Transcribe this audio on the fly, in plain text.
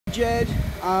Jed,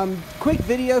 quick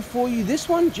video for you. This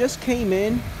one just came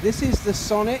in. This is the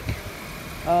Sonic.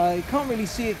 You can't really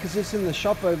see it because it's in the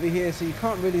shop over here, so you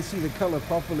can't really see the color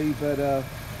properly, but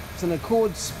it's an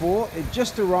Accord Sport. It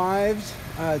just arrived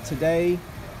today,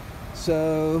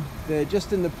 so they're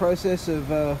just in the process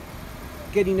of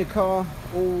getting the car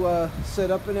all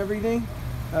set up and everything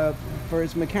for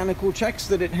its mechanical checks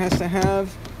that it has to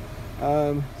have.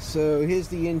 So here's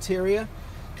the interior,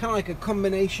 kind of like a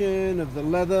combination of the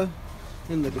leather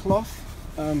and the cloth.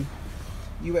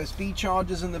 USB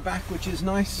chargers in the back, which is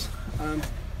nice.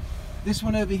 This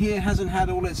one over here hasn't had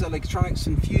all its electronics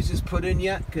and fuses put in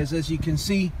yet, because as you can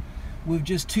see, with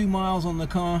just 2 miles on the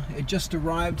car, it just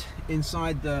arrived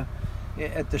inside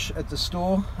at the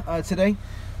store today.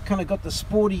 Kind of got the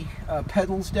sporty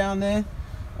pedals down there,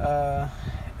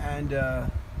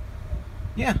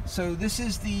 yeah. So this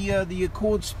is the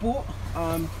Accord Sport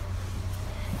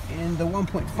in the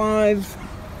 1.5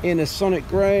 in a Sonic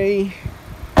Grey.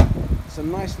 It's a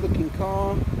nice looking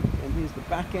car, and here's the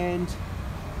back end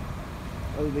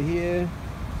over here.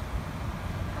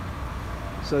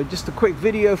 So just a quick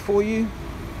video for you.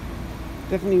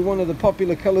 Definitely one of the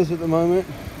popular colors at the moment.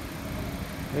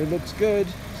 It looks good.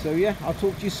 So yeah, I'll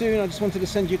talk to you soon. I just wanted to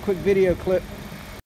send you a quick video clip.